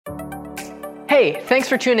Hey, thanks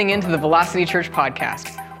for tuning in to the Velocity Church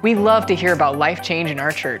podcast. We love to hear about life change in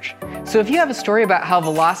our church. So if you have a story about how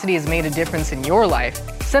Velocity has made a difference in your life,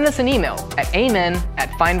 send us an email at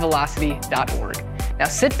amen@findvelocity.org. Now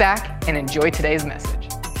sit back and enjoy today's message.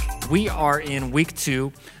 We are in week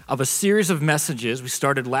 2 of a series of messages we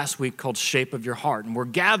started last week called Shape of Your Heart. And we're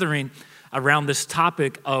gathering around this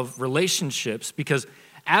topic of relationships because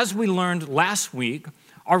as we learned last week,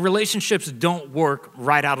 our relationships don't work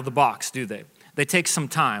right out of the box, do they? They take some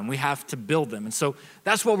time. We have to build them. And so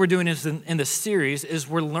that's what we're doing in this series is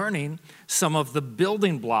we're learning some of the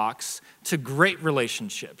building blocks to great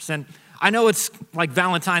relationships. And I know it's like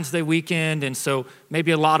Valentine's Day weekend, and so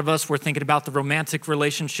maybe a lot of us were thinking about the romantic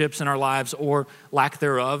relationships in our lives or lack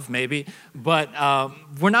thereof, maybe. But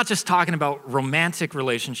we're not just talking about romantic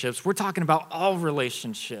relationships. We're talking about all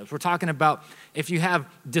relationships. We're talking about if you have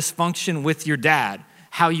dysfunction with your dad,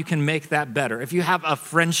 how you can make that better. If you have a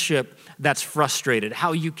friendship that's frustrated,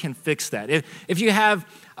 how you can fix that. If you have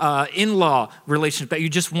in-law relationship that you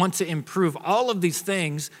just want to improve, all of these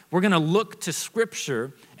things, we're gonna look to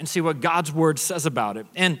Scripture and see what God's Word says about it.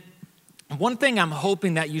 And one thing I'm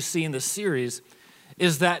hoping that you see in this series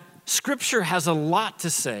is that Scripture has a lot to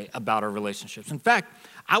say about our relationships. In fact,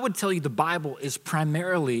 I would tell you the Bible is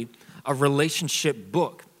primarily a relationship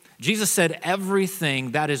book. Jesus said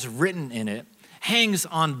everything that is written in it hangs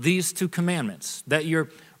on these 2 commandments, that your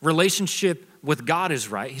relationship with God is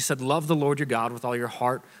right. He said, love the Lord your God with all your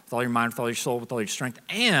heart, with all your mind, with all your soul, with all your strength,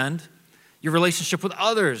 and your relationship with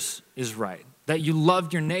others is right, that you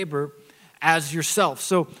love your neighbor as yourself.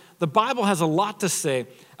 So the Bible has a lot to say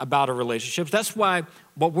about our relationships. That's why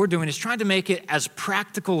what we're doing is trying to make it as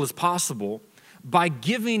practical as possible by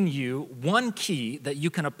giving you one key that you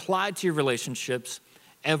can apply to your relationships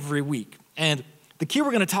every week. And the key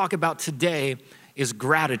we're going to talk about today is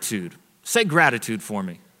gratitude. Say gratitude for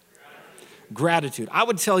me. Gratitude. I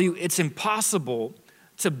would tell you it's impossible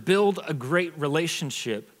to build a great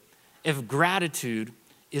relationship if gratitude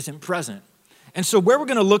isn't present. And so where we're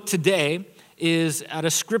going to look today is at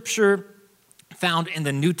a scripture found in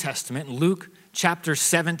the New Testament, Luke chapter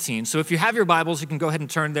 17. So if you have your Bibles, you can go ahead and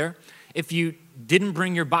turn there. If you didn't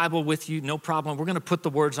bring your Bible with you, no problem. We're going to put the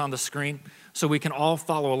words on the screen so we can all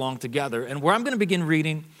follow along together. And where I'm going to begin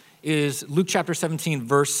reading is Luke chapter 17,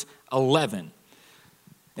 verse 11.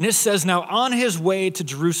 And it says, now on his way to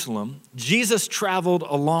Jerusalem, Jesus traveled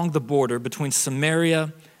along the border between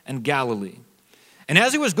Samaria and Galilee. And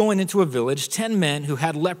as he was going into a village, 10 men who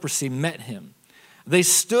had leprosy met him. They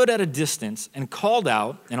stood at a distance and called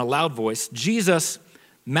out in a loud voice, Jesus,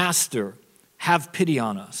 Master, have pity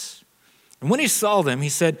on us. And when he saw them, he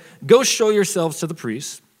said, go show yourselves to the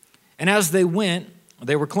priests. And as they went,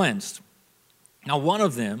 they were cleansed. Now one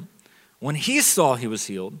of them, when he saw he was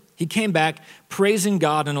healed, he came back praising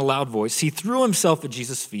God in a loud voice. He threw himself at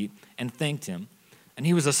Jesus' feet and thanked him. And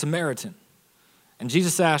he was a Samaritan. And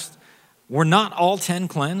Jesus asked, were not all 10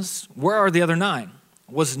 cleansed? Where are the other 9?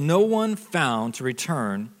 Was no one found to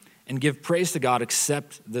return and give praise to God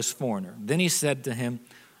except this foreigner? Then he said to him,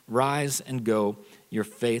 rise and go. Your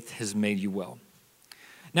faith has made you well.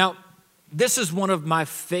 Now, this is one of my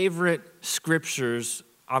favorite scriptures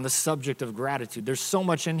on the subject of gratitude. There's so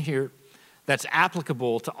much in here that's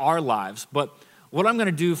applicable to our lives, but what I'm going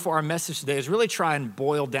to do for our message today is really try and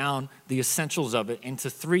boil down the essentials of it into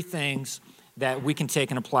 3 things that we can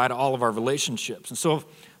take and apply to all of our relationships. And so if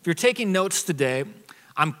you're taking notes today,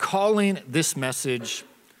 I'm calling this message,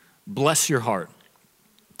 Bless Your Heart.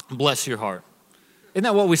 Bless your heart. Isn't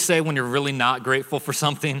that what we say when you're really not grateful for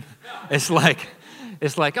something? It's like,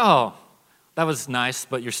 oh, that was nice,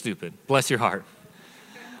 but you're stupid. Bless your heart.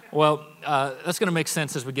 Well, that's going to make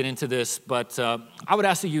sense as we get into this, but I would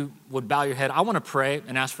ask that you would bow your head. I want to pray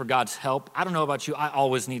and ask for God's help. I don't know about you. I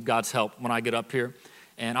always need God's help when I get up here,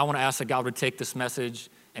 and I want to ask that God would take this message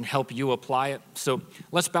and help you apply it. So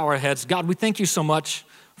let's bow our heads. God, we thank you so much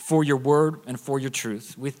for your word and for your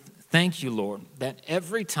truth. We thank you, Lord, that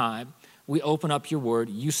every time we open up your word,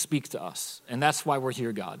 you speak to us. And that's why we're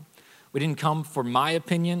here, God. We didn't come for my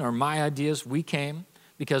opinion or my ideas. We came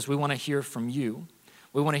because we want to hear from you.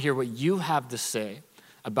 We want to hear what you have to say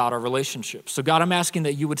about our relationships. So God, I'm asking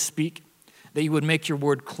that you would speak, that you would make your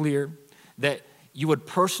word clear, that you would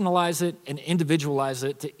personalize it and individualize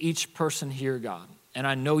it to each person here, God. And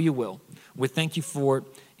I know you will. We thank you for it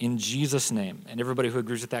in Jesus' name. And everybody who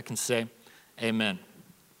agrees with that can say amen.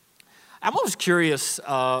 I'm always curious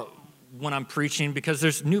when I'm preaching because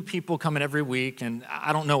there's new people coming every week, and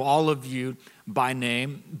I don't know all of you by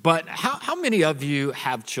name, but how many of you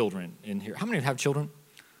have children in here? How many have children?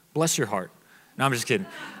 Bless your heart. No, I'm just kidding.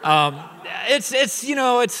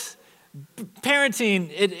 It's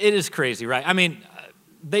parenting, it is crazy, right? I mean,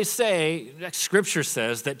 they say, Scripture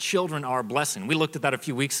says that children are a blessing. We looked at that a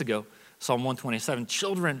few weeks ago, Psalm 127.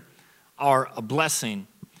 Children are a blessing.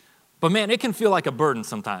 But man, it can feel like a burden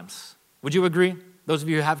sometimes. Would you agree? Those of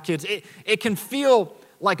you who have kids, it can feel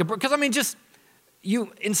like a burden. Because I mean, just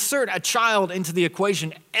you insert a child into the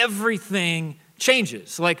equation, everything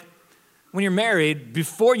changes. Like when you're married,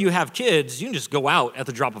 before you have kids, you can just go out at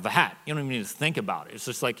the drop of a hat. You don't even need to think about it. It's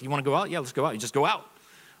just like, you want to go out? Yeah, let's go out. You just go out.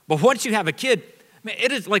 But once you have a kid, man,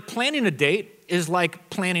 it is like planning a date is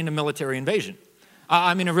like planning a military invasion.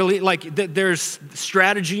 I mean, it really, like, there's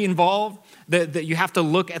strategy involved, that you have to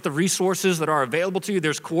look at the resources that are available to you.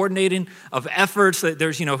 There's coordinating of efforts.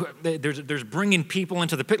 There's, there's bringing people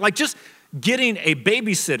into the picture. Like just getting a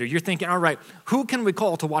babysitter, you're thinking, all right, who can we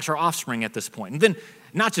call to watch our offspring at this point? And then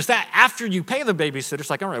not just that, after you pay the babysitter, it's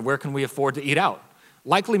like, all right, where can we afford to eat out?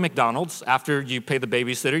 Likely McDonald's. After you pay the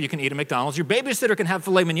babysitter, you can eat at McDonald's. Your babysitter can have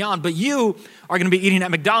filet mignon, but you are going to be eating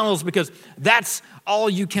at McDonald's because that's all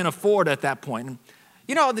you can afford at that point. And,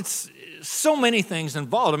 it's so many things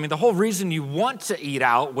involved. I mean, the whole reason you want to eat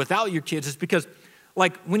out without your kids is because,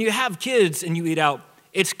 like, when you have kids and you eat out,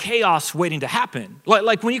 it's chaos waiting to happen.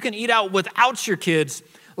 Like when you can eat out without your kids,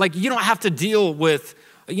 like, you don't have to deal with,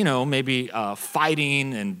 maybe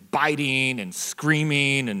fighting and biting and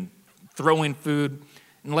screaming and throwing food.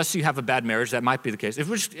 Unless you have a bad marriage, that might be the case.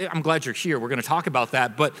 I'm glad you're here. We're going to talk about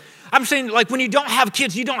that. But I'm saying, like, when you don't have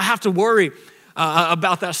kids, you don't have to worry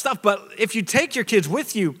about that stuff. But if you take your kids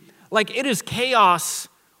with you, like, it is chaos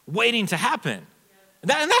waiting to happen.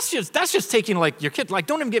 And that's just taking, like, your kid. Like,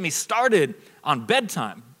 don't even get me started on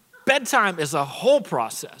bedtime. Bedtime is a whole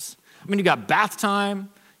process. I mean, you got bath time.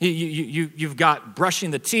 You've got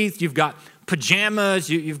brushing the teeth. You've got pajamas.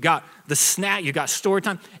 You've got the snack. You've got story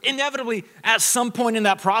time. Inevitably, at some point in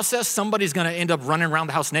that process, somebody's going to end up running around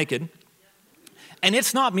the house naked. And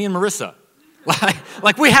it's not me and Marissa.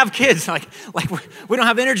 Like we have kids, like we don't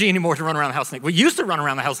have energy anymore to run around the house naked. We used to run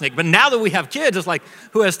around the house naked, but now that we have kids, it's like,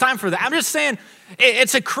 who has time for that? I'm just saying,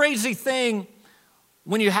 it's a crazy thing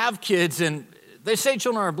when you have kids, and they say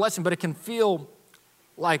children are a blessing, but it can feel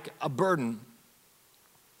like a burden.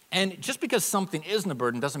 And just because something isn't a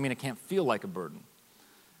burden doesn't mean it can't feel like a burden.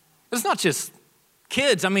 It's not just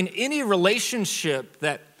kids. I mean, any relationship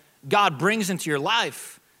that God brings into your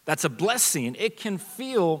life that's a blessing, it can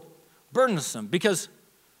feel burdensome, because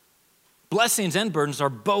blessings and burdens are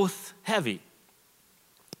both heavy.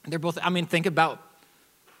 They're both, think about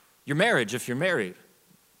your marriage if you're married.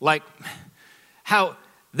 Like how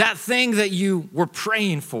that thing that you were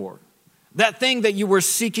praying for, that thing that you were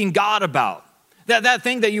seeking God about, that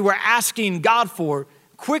thing that you were asking God for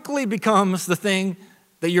quickly becomes the thing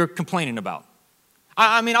that you're complaining about.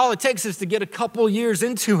 All it takes is to get a couple years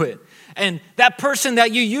into it. And that person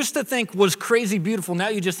that you used to think was crazy beautiful, now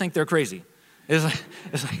you just think they're crazy. It's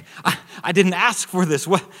like I didn't ask for this.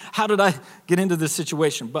 How did I get into this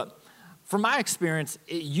situation? But from my experience,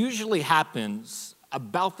 it usually happens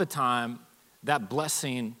about the time that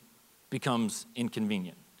blessing becomes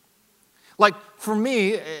inconvenient. Like for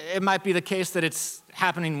me, it might be the case that it's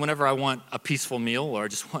happening whenever I want a peaceful meal or I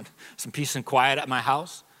just want some peace and quiet at my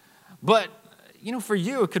house. But for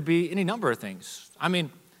you, it could be any number of things.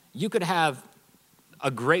 You could have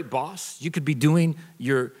a great boss. You could be doing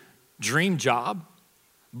your dream job.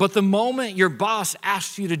 But the moment your boss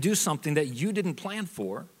asks you to do something that you didn't plan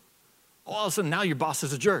for, all of a sudden now your boss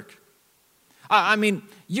is a jerk.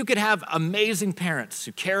 You could have amazing parents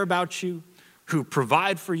who care about you, who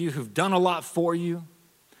provide for you, who've done a lot for you.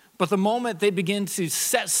 But the moment they begin to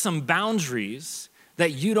set some boundaries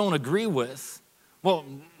that you don't agree with, well,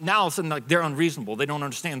 now all of a sudden, like, they're unreasonable. They don't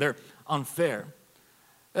understand. They're unfair.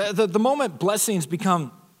 The moment blessings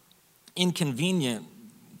become inconvenient,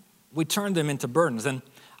 we turn them into burdens. And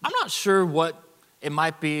I'm not sure what it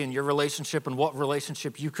might be in your relationship and what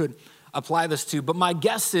relationship you could apply this to, but my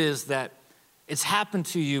guess is that it's happened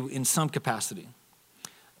to you in some capacity.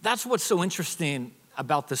 That's what's so interesting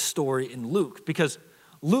about this story in Luke, because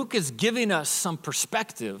Luke is giving us some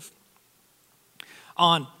perspective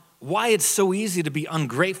on why it's so easy to be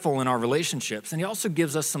ungrateful in our relationships. And he also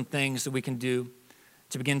gives us some things that we can do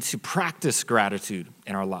to begin to practice gratitude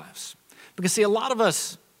in our lives. Because see, a lot of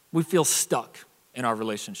us, we feel stuck in our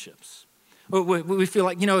relationships. We feel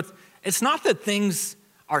like, it's not that things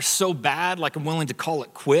are so bad, like I'm willing to call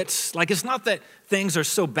it quits. Like it's not that things are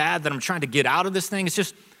so bad that I'm trying to get out of this thing. It's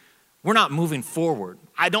just, we're not moving forward.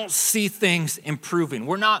 I don't see things improving.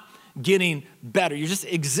 We're not getting better. You're just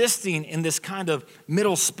existing in this kind of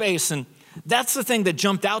middle space. And that's the thing that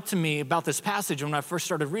jumped out to me about this passage when I first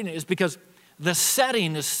started reading it, is because the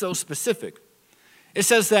setting is so specific. It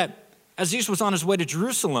says that As Jesus was on his way to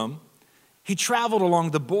Jerusalem, he traveled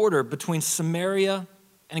along the border between Samaria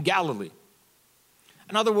and Galilee.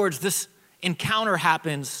 In other words, this encounter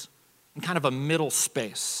happens in kind of a middle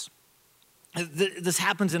space. This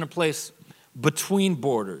happens in a place between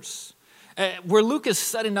borders. Where Luke is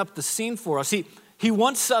setting up the scene for us, he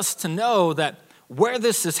wants us to know that where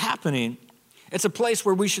this is happening, it's a place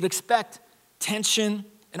where we should expect tension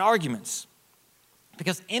and arguments.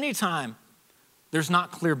 Because anytime there's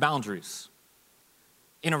not clear boundaries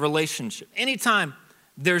in a relationship, anytime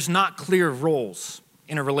there's not clear roles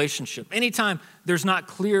in a relationship, anytime there's not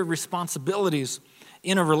clear responsibilities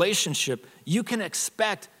in a relationship, you can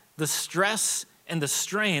expect the stress and the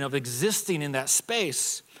strain of existing in that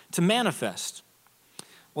space to manifest.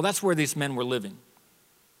 Well, that's where these men were living.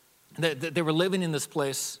 They were living in this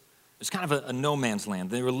place. It's kind of a no man's land.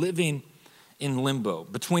 They were living in limbo,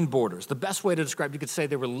 between borders. The best way to describe it, you could say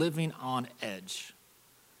they were living on edge.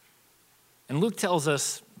 And Luke tells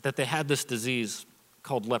us that they had this disease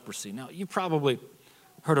called leprosy. Now, you probably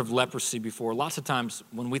heard of leprosy before. Lots of times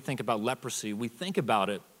when we think about leprosy, we think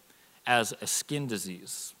about it as a skin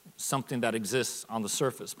disease, something that exists on the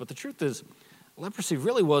surface. But the truth is, leprosy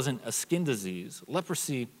really wasn't a skin disease.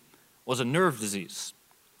 Leprosy was a nerve disease.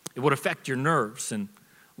 It would affect your nerves. And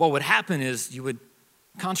what would happen is you would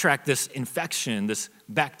contract this infection, this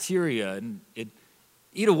bacteria, and it'd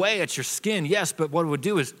eat away at your skin, yes, but what it would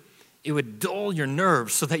do is it would dull your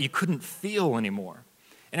nerves so that you couldn't feel anymore.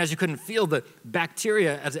 And as you couldn't feel, the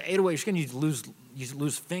bacteria, as it ate away your skin, you'd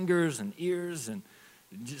lose fingers and ears and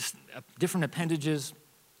just different appendages,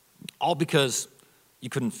 all because you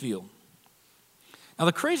couldn't feel. Now,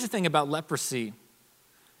 the crazy thing about leprosy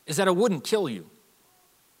is that it wouldn't kill you.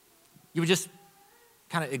 You would just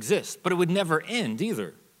kind of exist, but it would never end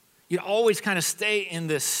either. You'd always kind of stay in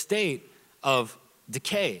this state of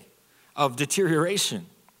decay, of deterioration,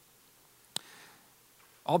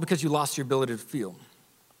 all because you lost your ability to feel.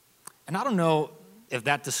 And I don't know if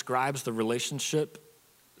that describes the relationship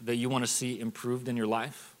that you want to see improved in your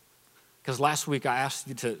life, because last week I asked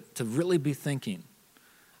you to really be thinking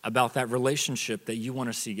about that relationship that you want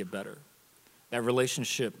to see get better, that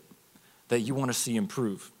relationship that you want to see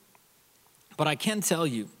improve. But I can tell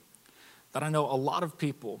you that I know a lot of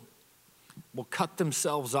people will cut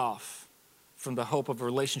themselves off from the hope of a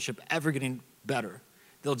relationship ever getting better.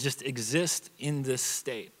 They'll just exist in this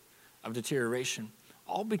state of deterioration,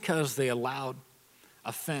 all because they allowed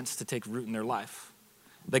offense to take root in their life.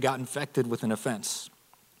 They got infected with an offense.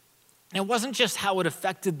 And it wasn't just how it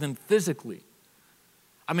affected them physically.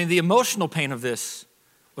 I mean, the emotional pain of this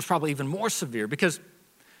was probably even more severe because,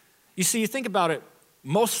 you see, you think about it,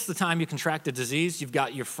 most of the time you contract a disease, you've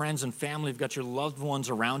got your friends and family, you've got your loved ones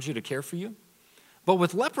around you to care for you. But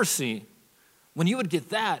with leprosy, when you would get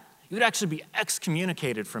that, you would actually be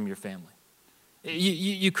excommunicated from your family.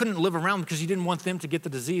 You couldn't live around because you didn't want them to get the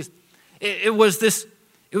disease. It was this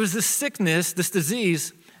sickness, this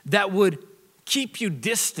disease that would keep you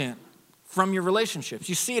distant from your relationships.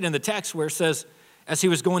 You see it in the text where it says, as he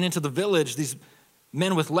was going into the village, these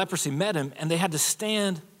men with leprosy met him, and they had to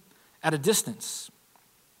stand at a distance.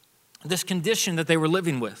 This condition that they were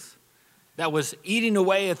living with, that was eating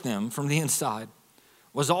away at them from the inside,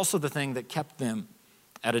 was also the thing that kept them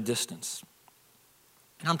at a distance.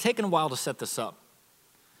 And I'm taking a while to set this up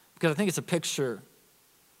because I think it's a picture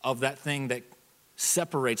of that thing that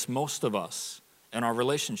separates most of us in our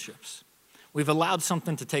relationships. We've allowed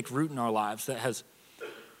something to take root in our lives that has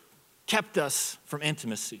kept us from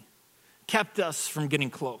intimacy, kept us from getting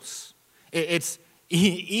close. It's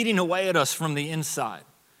eating away at us from the inside.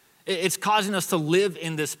 It's causing us to live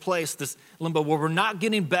in this place, this limbo, where we're not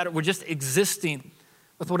getting better, we're just existing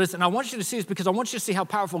with what is. And I want you to see this because I want you to see how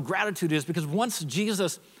powerful gratitude is, because once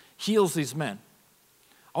Jesus heals these men,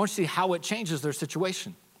 I want you to see how it changes their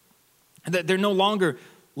situation. And that they're no longer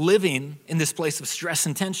living in this place of stress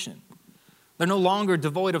and tension. They're no longer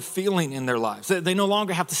devoid of feeling in their lives. They no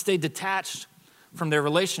longer have to stay detached from their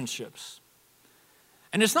relationships.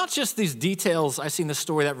 And it's not just these details I see in this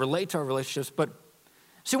story that relate to our relationships, but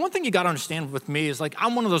see, one thing you got to understand with me is, like,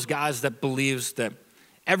 I'm one of those guys that believes that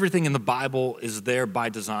everything in the Bible is there by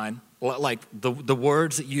design. Like the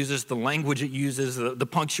words it uses, the language it uses, the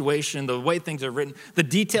punctuation, the way things are written, the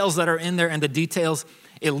details that are in there and the details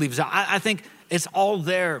it leaves out. I think it's all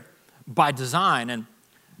there by design. And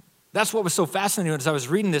that's what was so fascinating as I was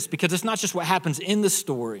reading this, because it's not just what happens in the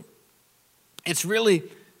story. It's really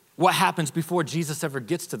what happens before Jesus ever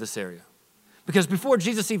gets to this area. Because before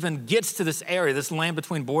Jesus even gets to this area, this land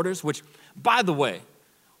between borders, which, by the way,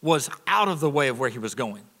 was out of the way of where he was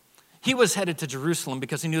going. He was headed to Jerusalem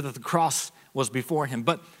because he knew that the cross was before him.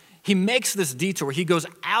 But he makes this detour. He goes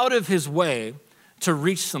out of his way to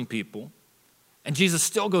reach some people, and Jesus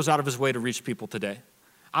still goes out of his way to reach people today.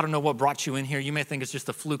 I don't know what brought you in here. You may think it's just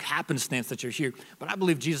a fluke happenstance that you're here, but I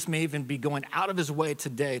believe Jesus may even be going out of his way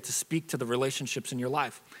today to speak to the relationships in your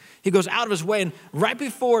life. He goes out of his way, and right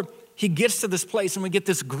before he gets to this place and we get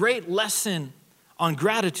this great lesson on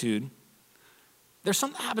gratitude, there's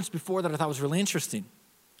something that happens before that I thought was really interesting.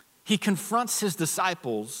 He confronts his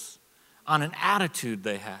disciples on an attitude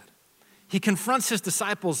they had. He confronts his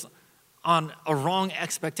disciples on a wrong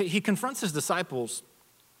expectation. He confronts his disciples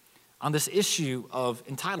on this issue of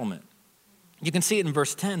entitlement. You can see it in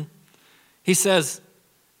verse 10. He says,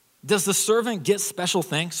 does the servant get special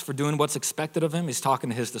thanks for doing what's expected of him? He's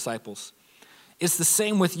talking to his disciples. It's the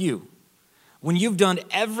same with you. When you've done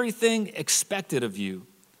everything expected of you,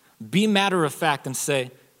 be matter of fact and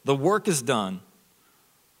say, the work is done.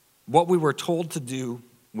 What we were told to do,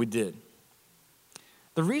 we did.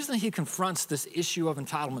 The reason he confronts this issue of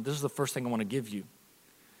entitlement, this is the first thing I want to give you,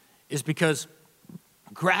 is because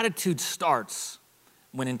gratitude starts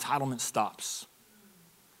when entitlement stops.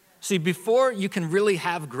 See, before you can really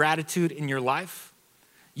have gratitude in your life,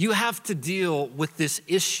 you have to deal with this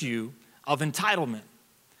issue of entitlement.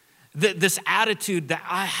 This attitude that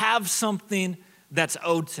I have something that's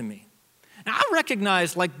owed to me. Now, I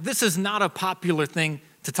recognize this is not a popular thing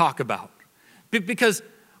to talk about because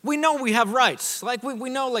we know we have rights. We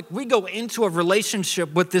know we go into a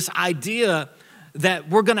relationship with this idea that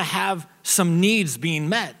we're going to have some needs being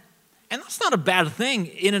met. And that's not a bad thing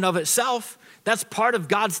in and of itself. That's part of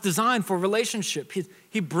God's design for relationship.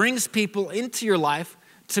 He brings people into your life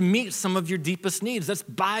to meet some of your deepest needs. That's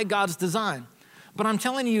by God's design. But I'm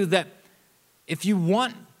telling you that if you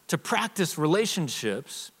want to practice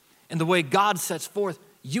relationships in the way God sets forth,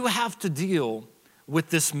 you have to deal with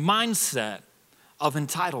this mindset of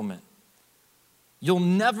entitlement. You'll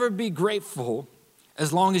never be grateful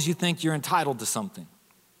as long as you think you're entitled to something.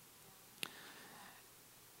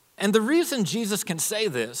 And the reason Jesus can say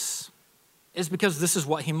this is because this is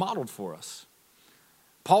what he modeled for us.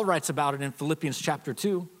 Paul writes about it in Philippians chapter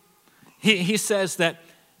 2. He says that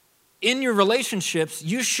in your relationships,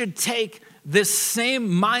 you should take this same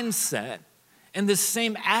mindset and this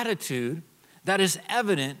same attitude that is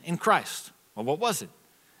evident in Christ. Well, what was it?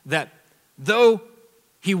 That though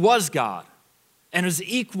he was God and is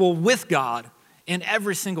equal with God in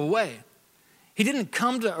every single way, he didn't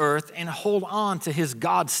come to earth and hold on to his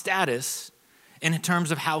God status in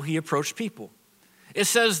terms of how he approached people. It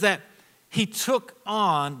says that he took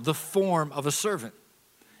on the form of a servant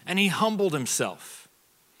and he humbled himself.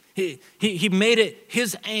 He made it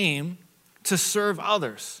his aim to serve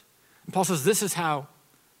others. And Paul says this is how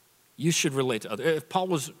you should relate to others. If Paul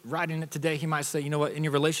was writing it today, he might say, you know what, in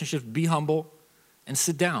your relationships, be humble and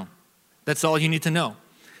sit down. That's all you need to know.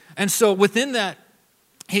 And so within that,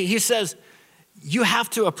 he says, you have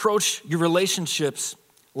to approach your relationships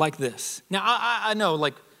like this. Now, I know,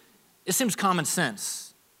 it seems common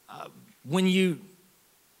sense. When you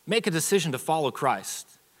make a decision to follow Christ,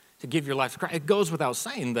 to give your life to Christ, it goes without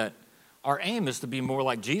saying that our aim is to be more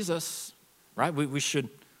like Jesus, right? We should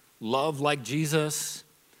love like Jesus.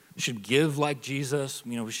 We should give like Jesus.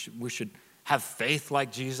 We should have faith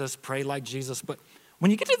like Jesus, pray like Jesus. But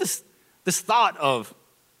when you get to this thought of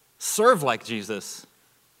serve like Jesus,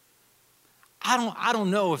 I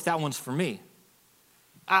don't know if that one's for me.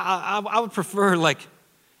 I would prefer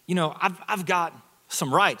I've got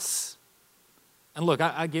some rights. And look,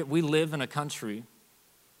 I get we live in a country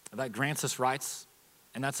that grants us rights,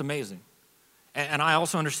 and that's amazing. And I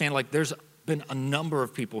also understand there's been a number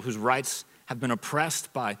of people whose rights have been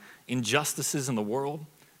oppressed by injustices in the world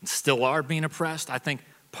and still are being oppressed. I think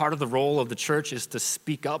part of the role of the church is to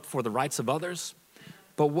speak up for the rights of others.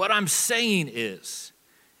 But what I'm saying is,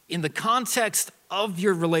 in the context of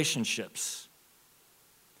your relationships,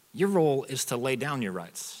 your role is to lay down your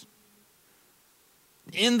rights.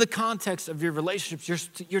 In the context of your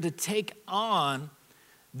relationships, you're to take on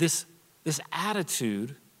this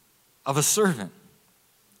attitude of a servant.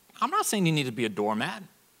 I'm not saying you need to be a doormat.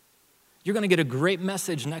 You're going to get a great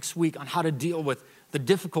message next week on how to deal with the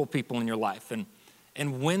difficult people in your life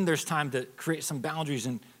and when there's time to create some boundaries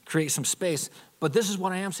and create some space. But this is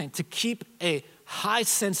what I am saying. To keep a high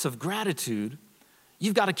sense of gratitude,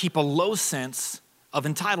 you've got to keep a low sense of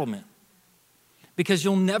entitlement, because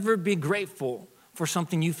you'll never be grateful for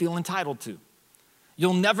something you feel entitled to.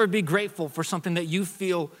 You'll never be grateful for something that you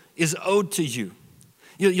feel is owed to you.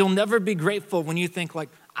 You'll never be grateful when you think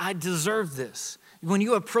I deserve this. When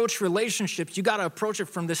you approach relationships, you got to approach it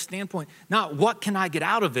from this standpoint, not what can I get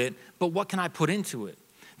out of it, but what can I put into it.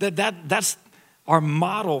 That's our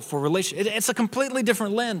model for relationship. It's a completely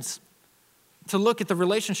different lens to look at the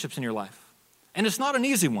relationships in your life. And it's not an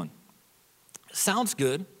easy one. It sounds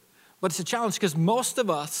good, but it's a challenge because most of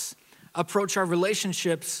us approach our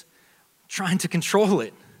relationships trying to control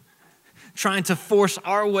it, trying to force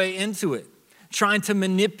our way into it, trying to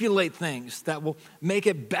manipulate things that will make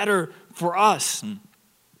it better for us. And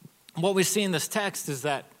what we see in this text is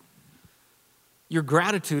that your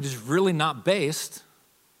gratitude is really not based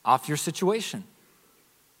off your situation.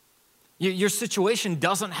 Your situation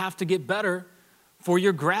doesn't have to get better for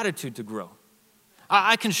your gratitude to grow.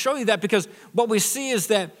 I can show you that because what we see is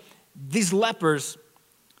that these lepers,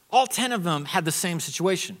 all 10 of them had the same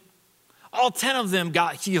situation. All 10 of them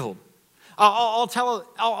got healed. All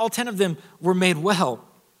 10 of them were made well.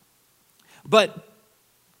 But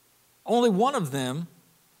only one of them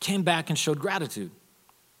came back and showed gratitude.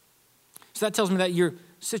 So that tells me that your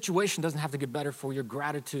situation doesn't have to get better for your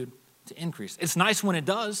gratitude to increase. It's nice when it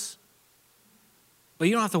does, but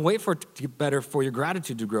you don't have to wait for it to get better for your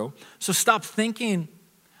gratitude to grow. So stop thinking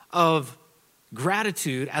of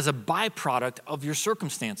gratitude as a byproduct of your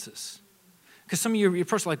circumstances. Because some of you, you're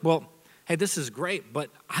personally like, well, hey, this is great, but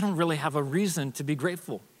I don't really have a reason to be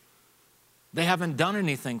grateful. They haven't done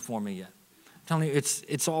anything for me yet. I'm telling you,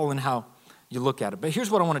 it's all in how you look at it. But here's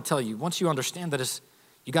what I want to tell you. Once you understand that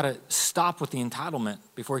you got to stop with the entitlement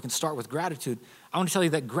before you can start with gratitude, I want to tell you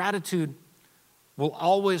that gratitude will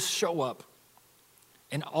always show up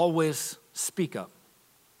and always speak up.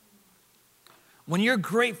 When you're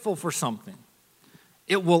grateful for something,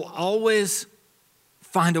 it will always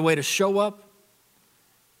find a way to show up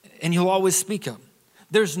and you'll always speak up.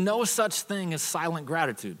 There's no such thing as silent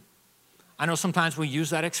gratitude. I know sometimes we use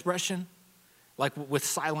that expression, like with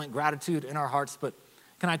silent gratitude in our hearts, but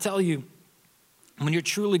can I tell you, when you're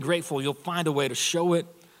truly grateful, you'll find a way to show it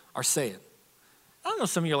or say it. I don't know,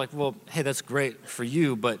 some of you are like, well, hey, that's great for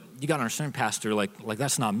you, but you got to understand, Pastor, like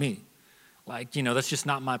that's not me. Like, that's just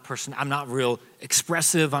not my person. I'm not real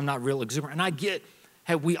expressive. I'm not real exuberant. And I get,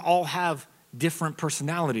 hey, we all have different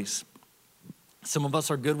personalities. Some of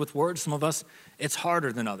us are good with words. Some of us, it's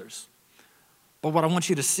harder than others. But what I want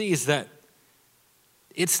you to see is that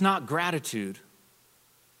it's not gratitude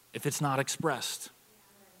if it's not expressed.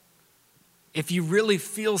 If you really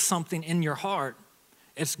feel something in your heart,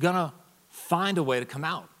 it's going to find a way to come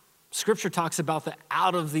out. Scripture talks about that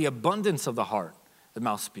out of the abundance of the heart, the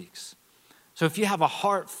mouth speaks. So if you have a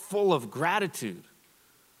heart full of gratitude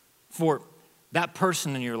for that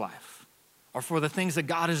person in your life or for the things that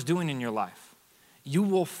God is doing in your life, you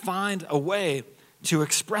will find a way to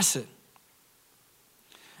express it.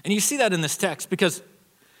 And you see that in this text because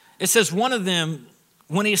it says one of them,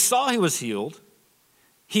 when he saw he was healed,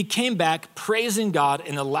 he came back praising God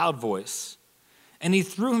in a loud voice, and he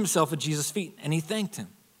threw himself at Jesus' feet and he thanked him.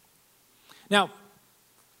 Now,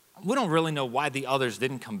 we don't really know why the others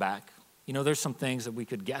didn't come back. There's some things that we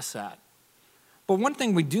could guess at. But one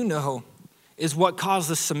thing we do know is what caused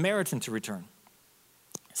the Samaritan to return.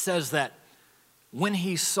 It says that when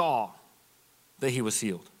he saw that he was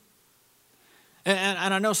healed.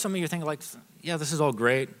 And I know some of you are thinking like, yeah, this is all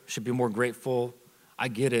great. Should be more grateful. I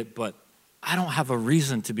get it, but I don't have a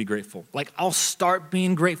reason to be grateful. Like, I'll start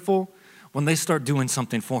being grateful when they start doing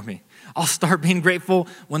something for me. I'll start being grateful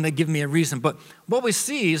when they give me a reason. But what we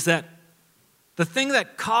see is that the thing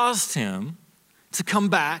that caused him to come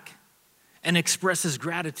back and express his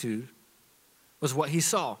gratitude was what he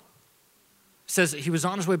saw. It says that he was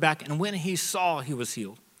on his way back, and when he saw, he was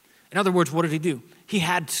healed. In other words, what did he do? He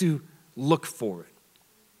had to look for it.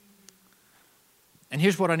 And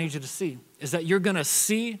here's what I need you to see, is that you're going to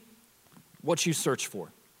see what you search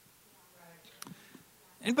for.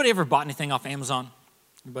 Anybody ever bought anything off Amazon?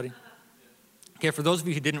 Anybody? Okay, for those of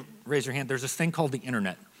you who didn't raise your hand, there's this thing called the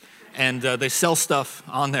internet. And they sell stuff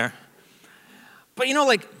on there. But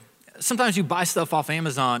sometimes you buy stuff off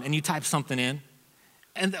Amazon and you type something in.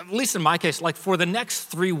 And at least in my case, like for the next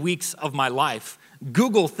 3 weeks of my life,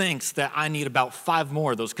 Google thinks that I need about 5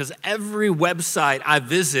 more of those because every website I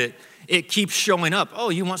visit, it keeps showing up. Oh,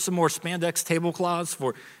 you want some more spandex tablecloths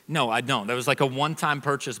for? No, I don't. That was like a one-time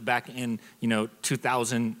purchase back in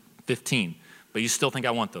 2015. But you still think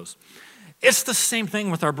I want those. It's the same thing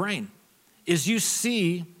with our brain, is you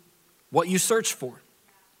see what you search for.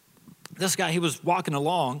 This guy, he was walking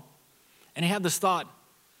along, and he had this thought,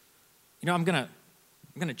 I'm gonna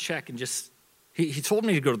check and just, he told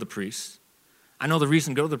me to go to the priest. I know the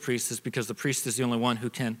reason to go to the priest is because the priest is the only one who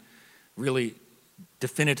can really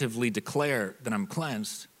definitively declare that I'm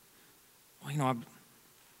cleansed. Well,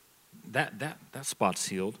 that spot's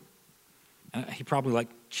healed. He probably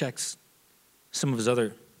checks some of his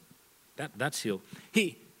other, that's healed.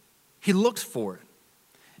 He He looks for it.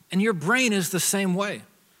 And your brain is the same way,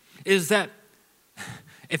 is that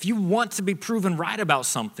if you want to be proven right about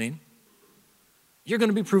something, you're going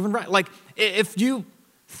to be proven right. Like if you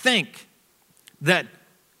think that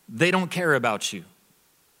they don't care about you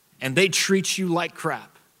and they treat you like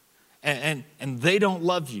crap and they don't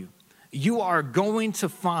love you, you are going to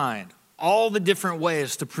find all the different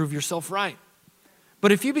ways to prove yourself right.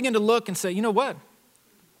 But if you begin to look and say, you know what?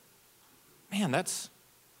 Man,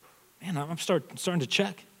 I'm starting to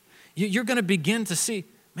check. You're going to begin to see,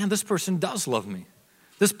 man, this person does love me.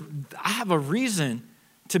 I have a reason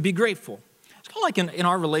to be grateful. It's kind of like in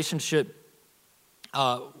our relationship,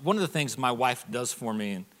 one of the things my wife does for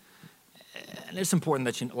me, and it's important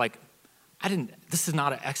that this is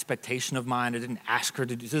not an expectation of mine. I didn't ask her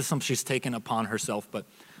to do this. Is something she's taken upon herself. But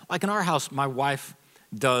like in our house, my wife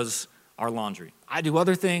does our laundry. I do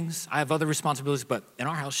other things. I have other responsibilities, but in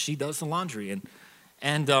our house, she does the laundry.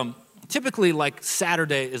 And typically, like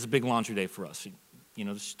Saturday is a big laundry day for us. You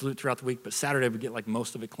know, throughout the week, but Saturday we get like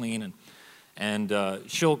most of it clean, and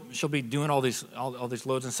she'll be doing all these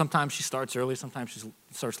loads. And sometimes she starts early, sometimes she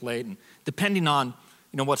starts late, and depending on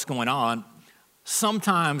what's going on,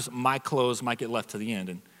 sometimes my clothes might get left to the end,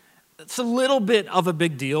 and it's a little bit of a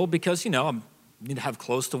big deal because I need to have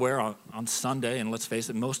clothes to wear on Sunday, and let's face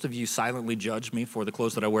it, most of you silently judge me for the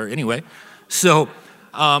clothes that I wear anyway. So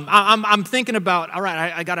I'm thinking about, all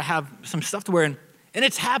right, I got to have some stuff to wear, and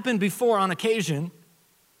it's happened before on occasion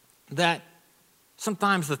that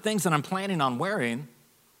sometimes the things that I'm planning on wearing,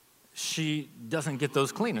 she doesn't get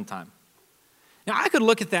those clean in time. Now, I could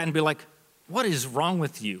look at that and be like, what is wrong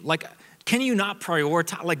with you? Like, can you not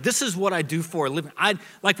prioritize? Like, this is what I do for a living.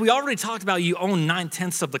 Like we already talked about, you own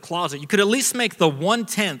 9/10 of the closet. You could at least make the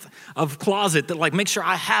 1/10 of closet that make sure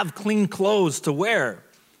I have clean clothes to wear.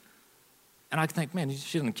 And I could think, man,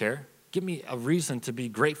 she doesn't care. Give me a reason to be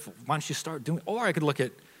grateful. Why don't you start doing it? Or I could look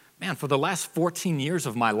at, man, for the last 14 years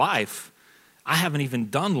of my life, I haven't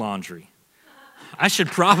even done laundry. I should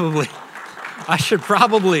probably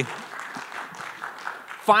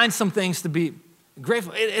find some things to be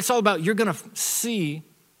grateful. It's all about, you're going to see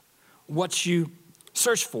what you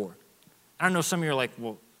search for. I know some of you are like,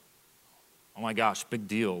 well, oh my gosh, big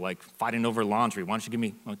deal, like fighting over laundry. Why don't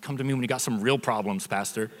you come to me when you got some real problems,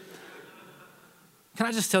 Pastor? Can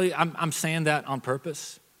I just tell you, I'm saying that on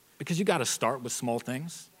purpose because you got to start with small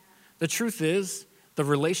things. The truth is, the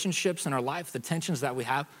relationships in our life, the tensions that we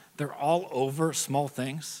have, they're all over small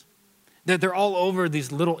things. They're all over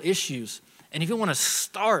these little issues. And if you want to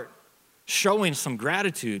start showing some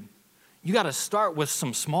gratitude, you got to start with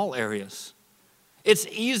some small areas. It's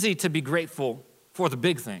easy to be grateful for the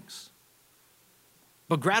big things.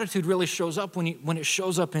 But gratitude really shows up when it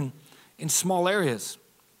shows up in small areas.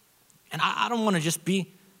 And I don't want to just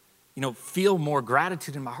feel more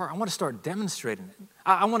gratitude in my heart. I want to start demonstrating it.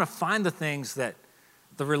 I want to find the things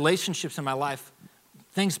the relationships in my life,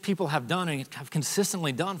 things people have done and have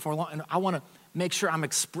consistently done for a long, and I want to make sure I'm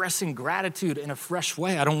expressing gratitude in a fresh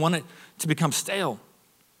way. I don't want it to become stale.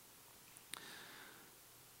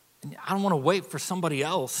 And I don't want to wait for somebody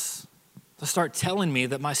else to start telling me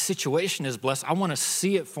that my situation is blessed. I want to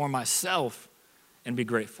see it for myself and be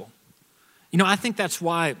grateful. I think that's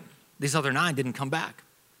why these other 9 didn't come back.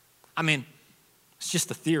 I mean, it's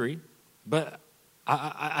just a theory, but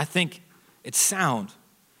I think it's sound.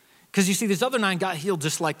 Because you see, these other 9 got healed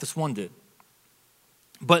just like this one did.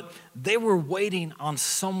 But they were waiting on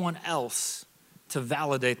someone else to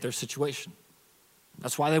validate their situation.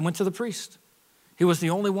 That's why they went to the priest. He was the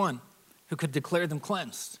only one who could declare them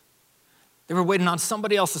cleansed. They were waiting on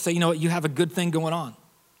somebody else to say, you know what, you have a good thing going on.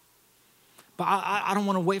 But I don't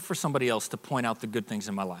want to wait for somebody else to point out the good things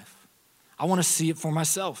in my life. I want to see it for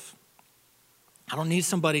myself. I don't need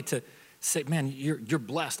somebody to say, man, you're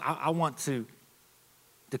blessed. I want to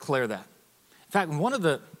declare that. In fact,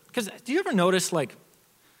 because do you ever notice,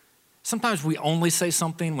 sometimes we only say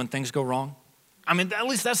something when things go wrong? I mean, at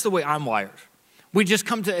least that's the way I'm wired. We just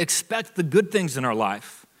come to expect the good things in our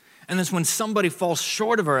life. And then when somebody falls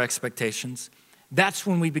short of our expectations, that's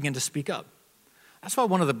when we begin to speak up. That's why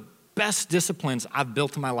one of the best disciplines I've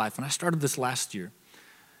built in my life, and I started this last year,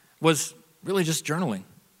 was really just journaling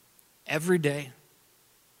every day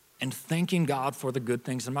and thanking God for the good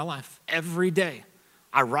things in my life. Every day,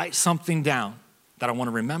 I write something down that I want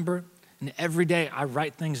to remember, and every day I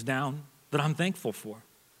write things down that I'm thankful for.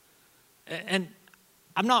 And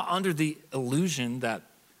I'm not under the illusion that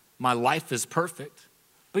my life is perfect,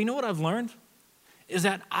 but you know what I've learned? Is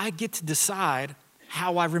that I get to decide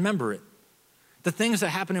how I remember it. The things that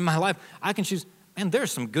happen in my life, I can choose, man,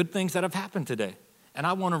 there's some good things that have happened today, and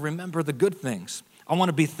I want to remember the good things. I want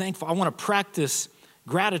to be thankful. I want to practice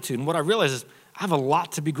gratitude. And what I realize is I have a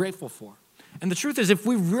lot to be grateful for. And the truth is, if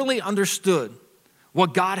we really understood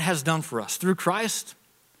what God has done for us through Christ,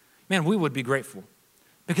 man, we would be grateful.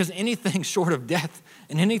 Because anything short of death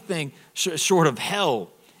and anything short of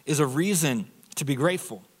hell is a reason to be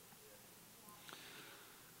grateful.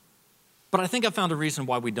 But I think I found a reason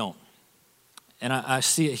why we don't. And I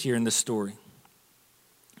see it here in this story.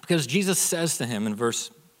 Because Jesus says to him in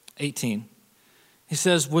verse 18, he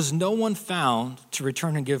says, was no one found to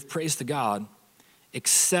return and give praise to God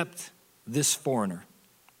except this foreigner?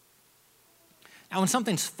 Now, when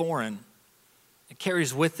something's foreign, it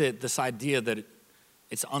carries with it this idea that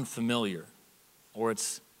it's unfamiliar or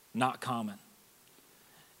it's not common.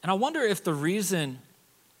 And I wonder if the reason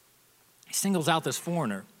he singles out this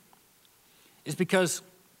foreigner is because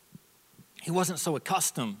he wasn't so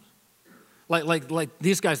accustomed. Like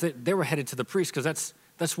these guys, they were headed to the priest because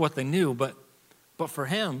that's what they knew. But for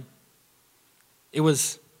him, it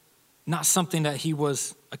was not something that he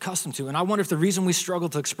was accustomed to. And I wonder if the reason we struggle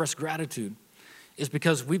to express gratitude is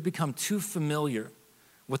because we've become too familiar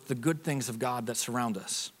with the good things of God that surround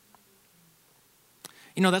us.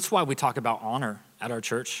 You know, that's why we talk about honor at our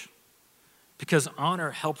church, because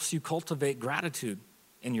honor helps you cultivate gratitude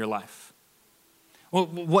in your life. Well,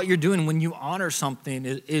 what you're doing when you honor something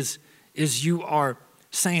is you are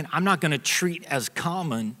saying, I'm not going to treat as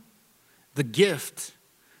common the gift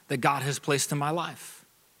that God has placed in my life.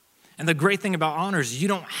 And the great thing about honor is you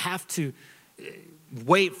don't have to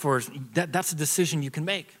wait for that. That's a decision you can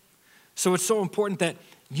make. So it's so important that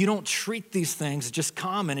you don't treat these things just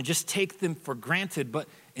common and just take them for granted, but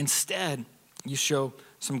instead you show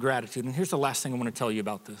some gratitude. And here's the last thing I want to tell you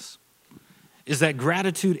about this, is that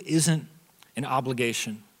gratitude isn't an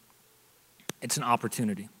obligation, it's an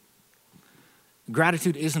opportunity.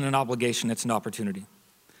 Gratitude isn't an obligation, it's an opportunity.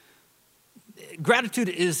 Gratitude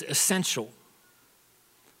is essential,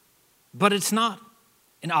 but it's not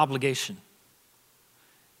an obligation.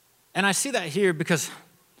 And I see that here because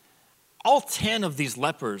all 10 of these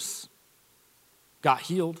lepers got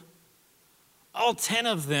healed. All 10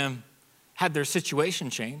 of them had their situation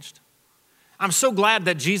changed. I'm so glad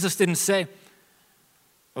that Jesus didn't say,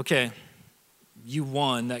 okay, you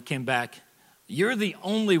one that came back, you're the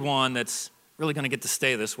only one that's really going to get to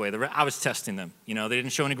stay this way. I was testing them. You know, they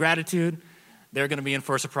didn't show any gratitude. They're going to be in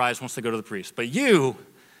for a surprise once they go to the priest. But you,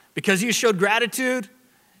 because you showed gratitude,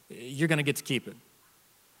 you're going to get to keep it.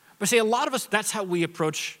 But see, a lot of us, that's how we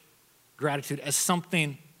approach gratitude, as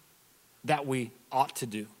something that we ought to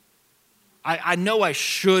do. I know I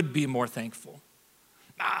should be more thankful.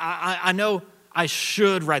 I know I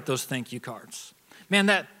should write those thank you cards. Man,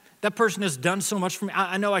 that person has done so much for me.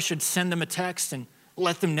 I know I should send them a text and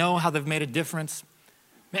let them know how they've made a difference.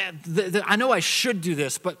 Man, I know I should do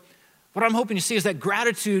this, but what I'm hoping to see is that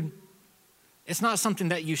gratitude, it's not something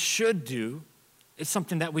that you should do. It's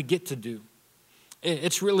something that we get to do.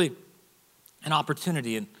 It's really an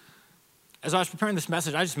opportunity. And as I was preparing this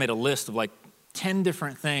message, I just made a list of like 10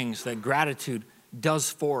 different things that gratitude does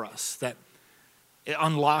for us, that it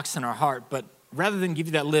unlocks in our heart. But rather than give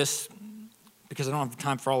you that list, because I don't have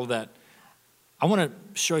time for all of that, I want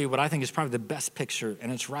to show you what I think is probably the best picture,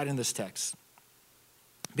 and it's right in this text.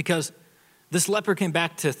 Because this leper came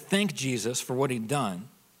back to thank Jesus for what he'd done.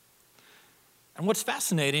 And what's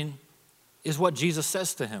fascinating is what Jesus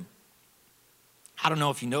says to him. I don't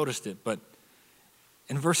know if you noticed it, but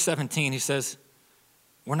in verse 17, he says,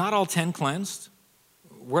 were not all 10 cleansed?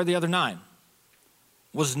 Where are the other 9?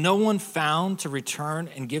 Was no one found to return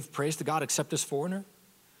and give praise to God except this foreigner?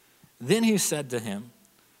 Then he said to him,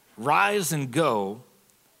 rise and go,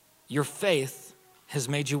 your faith has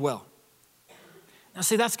made you well. Now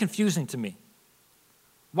see, that's confusing to me.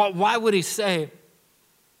 Why would he say,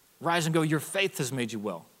 rise and go, your faith has made you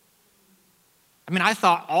well? I mean, I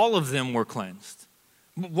thought all of them were cleansed.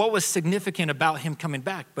 What was significant about him coming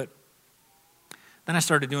back? But then I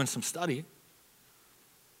started doing some study.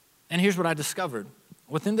 And here's what I discovered.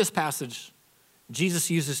 Within this passage, Jesus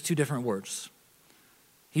uses 2 different words.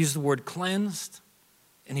 He uses the word cleansed,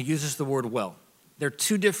 and he uses the word well. They're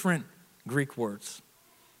 2 different Greek words.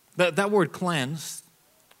 That word cleansed,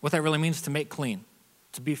 what that really means is to make clean,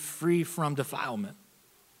 to be free from defilement.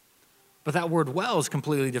 But that word well is a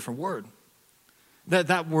completely different word.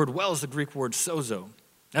 That word well is the Greek word sozo.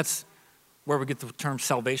 That's where we get the term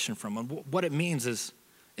salvation from. And what it means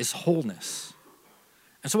is wholeness.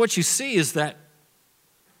 And so what you see is that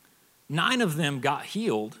 9 of them got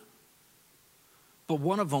healed, but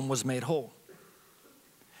 1 of them was made whole.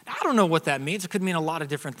 Now, I don't know what that means. It could mean a lot of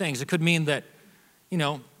different things. It could mean that,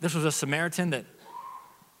 this was a Samaritan, that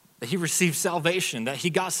he received salvation, that he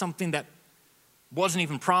got something that wasn't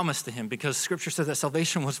even promised to him because Scripture says that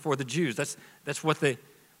salvation was for the Jews. That's what they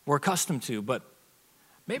were accustomed to. But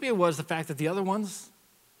maybe it was the fact that the other ones,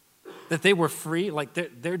 that they were free, like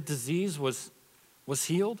their disease was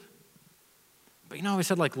healed. But he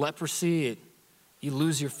said like leprosy, you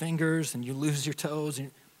lose your fingers and you lose your toes.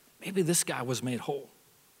 And maybe this guy was made whole.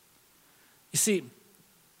 You see,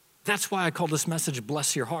 that's why I call this message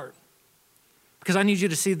Bless Your Heart. Because I need you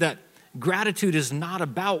to see that gratitude is not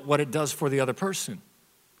about what it does for the other person.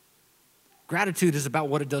 Gratitude is about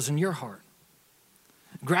what it does in your heart.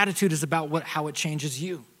 Gratitude is about how it changes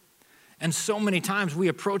you. And so many times we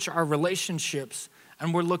approach our relationships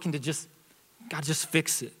and we're looking to just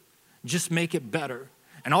fix it. Just make it better.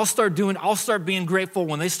 And I'll start being grateful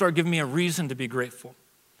when they start giving me a reason to be grateful.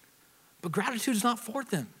 But gratitude is not for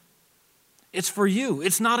them. It's for you.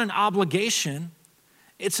 It's not an obligation.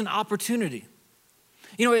 It's an opportunity.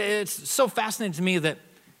 It's so fascinating to me that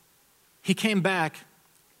he came back.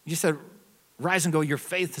 You said, rise and go, your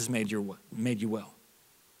faith has made you well.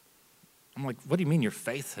 I'm like, what do you mean your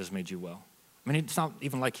faith has made you well? I mean, it's not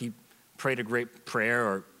even like he prayed a great prayer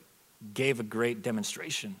or gave a great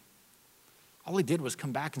demonstration. All he did was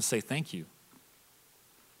come back and say thank you.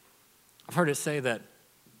 I've heard it say that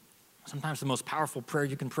sometimes the most powerful prayer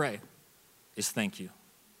you can pray is thank you.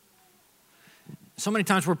 So many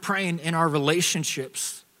times we're praying in our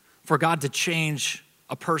relationships for God to change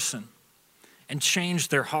a person and change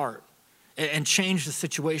their heart and change the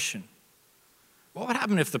situation. What would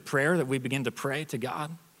happen if the prayer that we begin to pray to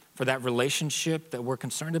God for that relationship that we're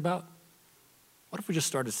concerned about, what if we just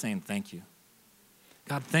started saying thank you?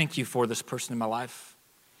 God, thank you for this person in my life.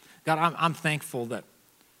 God, I'm thankful that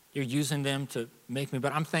you're using them to make me,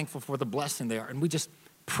 but I'm thankful for the blessing they are. And we just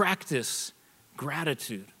practice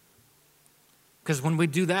gratitude. Because when we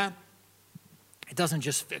do that, it doesn't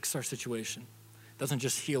just fix our situation. It doesn't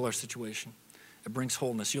just heal our situation. It brings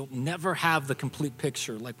wholeness. You'll never have the complete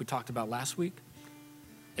picture like we talked about last week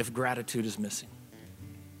if gratitude is missing.